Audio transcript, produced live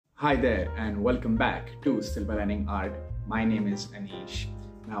Hi there and welcome back to Silver Lining Art. My name is Anish.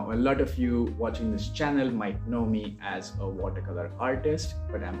 Now a lot of you watching this channel might know me as a watercolor artist,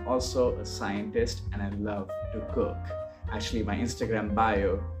 but I'm also a scientist and I love to cook. Actually, my Instagram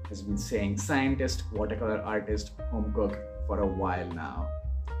bio has been saying scientist, watercolor artist, home cook for a while now.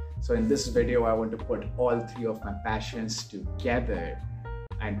 So in this video, I want to put all three of my passions together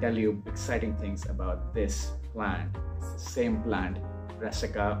and tell you exciting things about this plant. It's the same plant,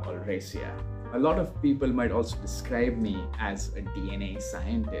 Brassica oleracea. A lot of people might also describe me as a DNA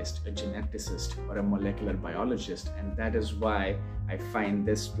scientist, a geneticist, or a molecular biologist, and that is why I find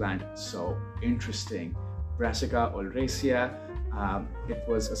this plant so interesting. Brassica oleracea, it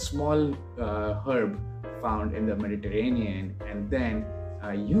was a small herb found in the Mediterranean, and then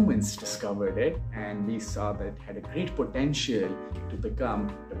humans discovered it, and we saw that it had a great potential to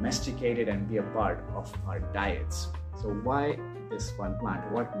become domesticated and be a part of our diets. So why this one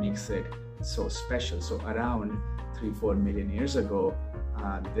plant? What makes it so special? So around 3-4 million years ago,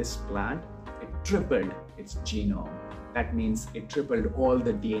 this plant, it tripled its genome. That means it tripled all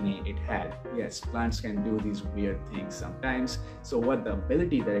the DNA it had. Yes, plants can do these weird things sometimes. So what the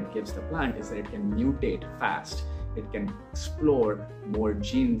ability that it gives the plant is that it can mutate fast. It can explore more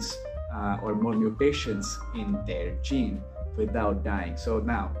genes or more mutations in their gene without dying. So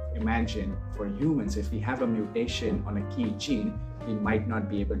now imagine for humans, if we have a mutation on a key gene, we might not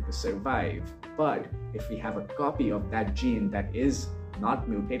be able to survive. But if we have a copy of that gene that is not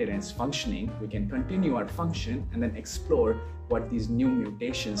mutated and is functioning, we can continue our function and then explore what these new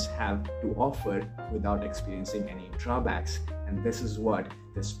mutations have to offer without experiencing any drawbacks. And this is what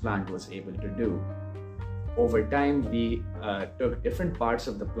this plant was able to do. Over time, we took different parts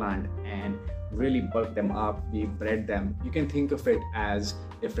of the plant and really bulked them up. We bred them. You can think of it as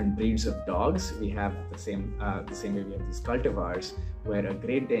different breeds of dogs. We have the same way we have these cultivars, where a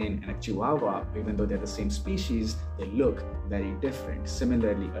Great Dane and a Chihuahua, even though they're the same species, they look very different.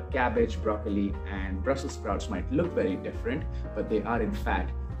 Similarly, a cabbage, broccoli, and Brussels sprouts might look very different, but they are in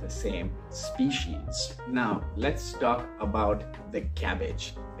fact the same species. Now, let's talk about the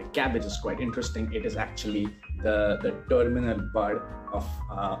cabbage. The cabbage is quite interesting. It is actually the terminal bud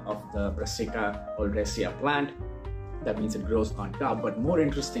of the Brassica oleracea plant. That means it grows on top. But more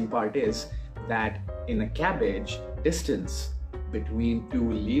interesting part is that in a cabbage, distance between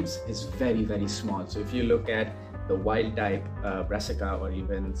two leaves is very, very small. So if you look at the wild type Brassica or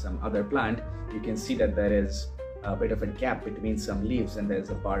even some other plant, you can see that there is a bit of a gap between some leaves, and there's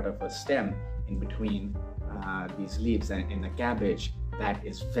a part of a stem in between these leaves. And in a cabbage, that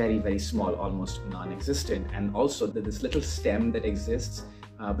is very, very small, almost non-existent. And also this little stem that exists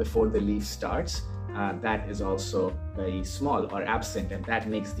before the leaf starts, that is also very small or absent, and that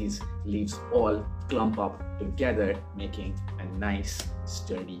makes these leaves all clump up together, making a nice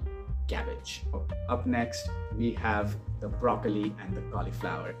sturdy cabbage. Up next, we have the broccoli and the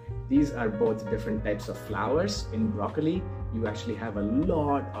cauliflower. These are both different types of flowers. In broccoli, you actually have a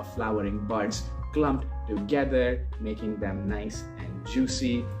lot of flowering buds clumped together, making them nice and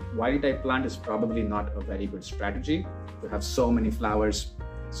juicy. Wild type plant is probably not a very good strategy to have so many flowers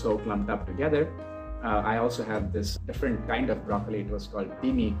so clumped up together. I also have this different kind of broccoli. It was called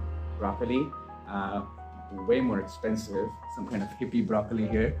Pimi broccoli. Way more expensive, some kind of hippie broccoli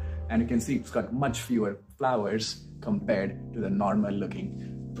here. And you can see it's got much fewer flowers compared to the normal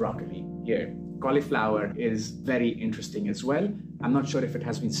looking broccoli here. Cauliflower is very interesting as well. I'm not sure if it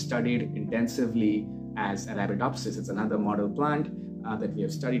has been studied intensively as Arabidopsis. It's another model plant that we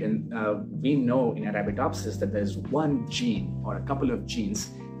have studied, and we know in Arabidopsis that there's one gene or a couple of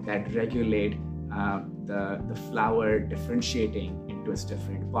genes that regulate the flower differentiating into its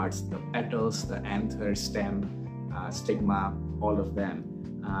different parts, the petals, the anther, stem, stigma, all of them.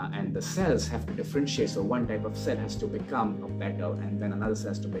 And the cells have to differentiate. So one type of cell has to become a petal, and then another cell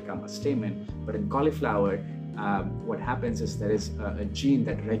has to become a stamen. But in cauliflower, what happens is there is a gene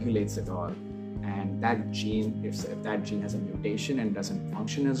that regulates it all. And that gene, if that gene has a mutation and doesn't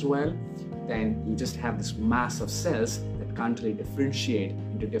function as well, then you just have this mass of cells that can't really differentiate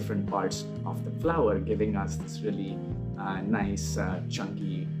into different parts of the flower, giving us this really nice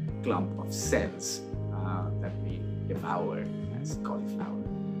chunky clump of cells that we devour as cauliflower.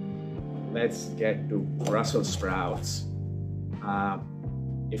 Let's get to Brussels sprouts.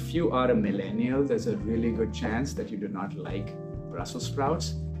 If you are a millennial, there's a really good chance that you do not like Brussels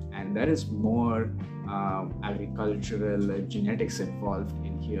sprouts, and there is more agricultural genetics involved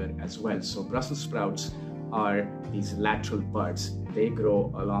in here as well. So Brussels sprouts are these lateral buds. They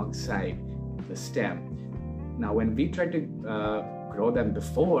grow alongside the stem. Now, when we tried to grow them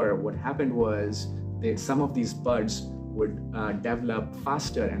before, what happened was some of these buds would develop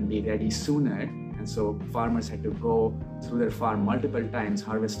faster and be ready sooner. And so farmers had to go through their farm multiple times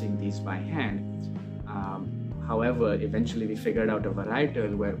harvesting these by hand. However, eventually we figured out a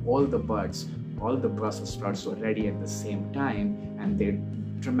varietal where all the buds, all the Brussels sprouts were ready at the same time, and they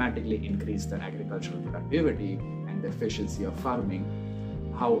dramatically increased the agricultural productivity and the efficiency of farming.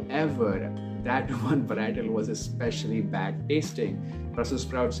 However, that one varietal was especially bad tasting. Brussels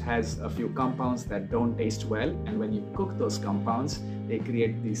sprouts has a few compounds that don't taste well, and when you cook those compounds, they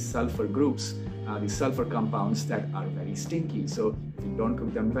create these sulfur groups, these sulfur compounds that are very stinky. So if you don't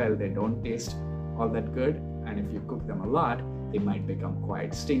cook them well, they don't taste all that good, and if you cook them a lot, they might become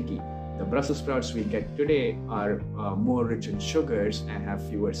quite stinky. The Brussels sprouts we get today are more rich in sugars and have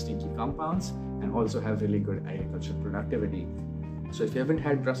fewer stinky compounds, and also have really good agricultural productivity. So if you haven't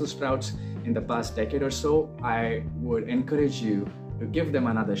had Brussels sprouts in the past decade or so, I would encourage you to give them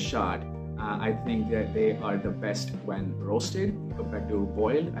another shot. I think that they are the best when roasted compared to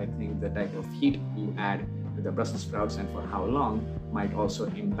boiled. I think the type of heat you add to the Brussels sprouts and for how long might also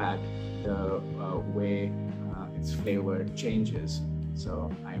impact the way its flavor changes.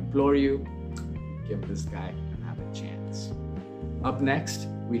 So I implore you, give this guy another chance. Up next,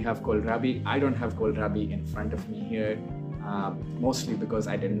 we have kohlrabi. I don't have kohlrabi in front of me here, mostly because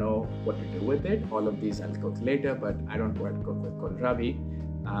I didn't know what to do with it. All of these I'll cook later, but I don't know what to cook with kohlrabi.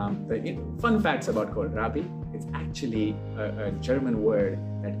 The fun facts about kohlrabi, it's actually a German word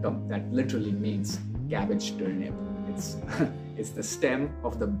that literally means cabbage turnip. It's the stem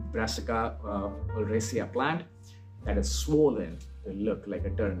of the Brassica oleracea plant that is swollen to look like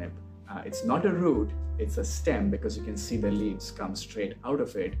a turnip. It's not a root, it's a stem, because you can see the leaves come straight out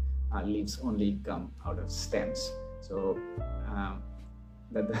of it. Leaves only come out of stems. So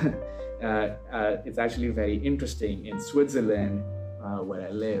it's actually very interesting. In Switzerland, where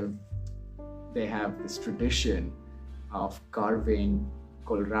I live, they have this tradition of carving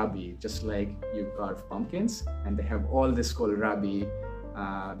kohlrabi, just like you carve pumpkins, and they have all this kohlrabi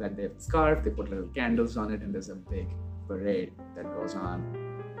that they've carved. They put little candles on it, and there's a big parade that goes on.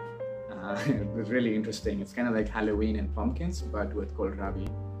 It was really interesting. It's kind of like Halloween and pumpkins, but with kohlrabi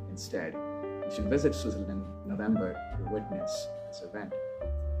instead. You should visit Switzerland in November to witness this event.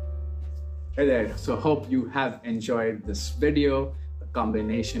 Hey there, so hope you have enjoyed this video, a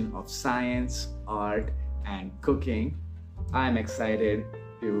combination of science, art, and cooking. I'm excited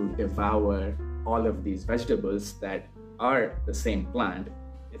to devour all of these vegetables that are the same plant.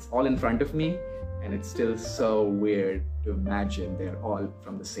 It's all in front of me, and it's still so weird to imagine they're all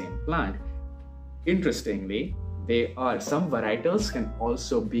from the same plant. Interestingly, some varietals can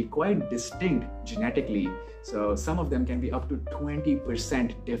also be quite distinct genetically. So some of them can be up to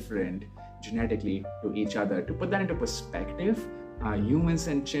 20% different genetically to each other. To put that into perspective, humans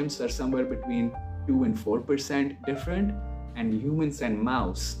and chimps are somewhere between 2 and 4% different, and humans and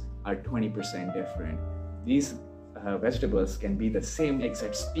mouse are 20% different. These vegetables can be the same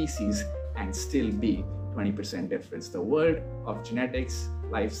exact species and still be 20% difference. The world of genetics,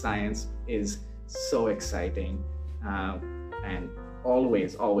 life science is so exciting and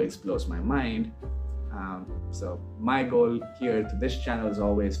always blows my mind. So my goal here to this channel is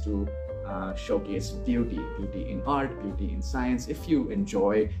always to showcase beauty in art, beauty in science. If you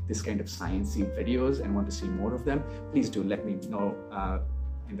enjoy this kind of sciencey videos and want to see more of them, please do let me know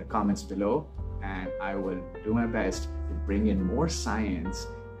in the comments below, and I will do my best to bring in more science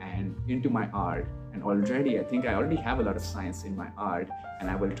and into my art. And I think I already have a lot of science in my art, and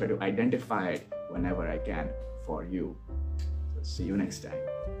I will try to identify it whenever I can for you. So see you next time.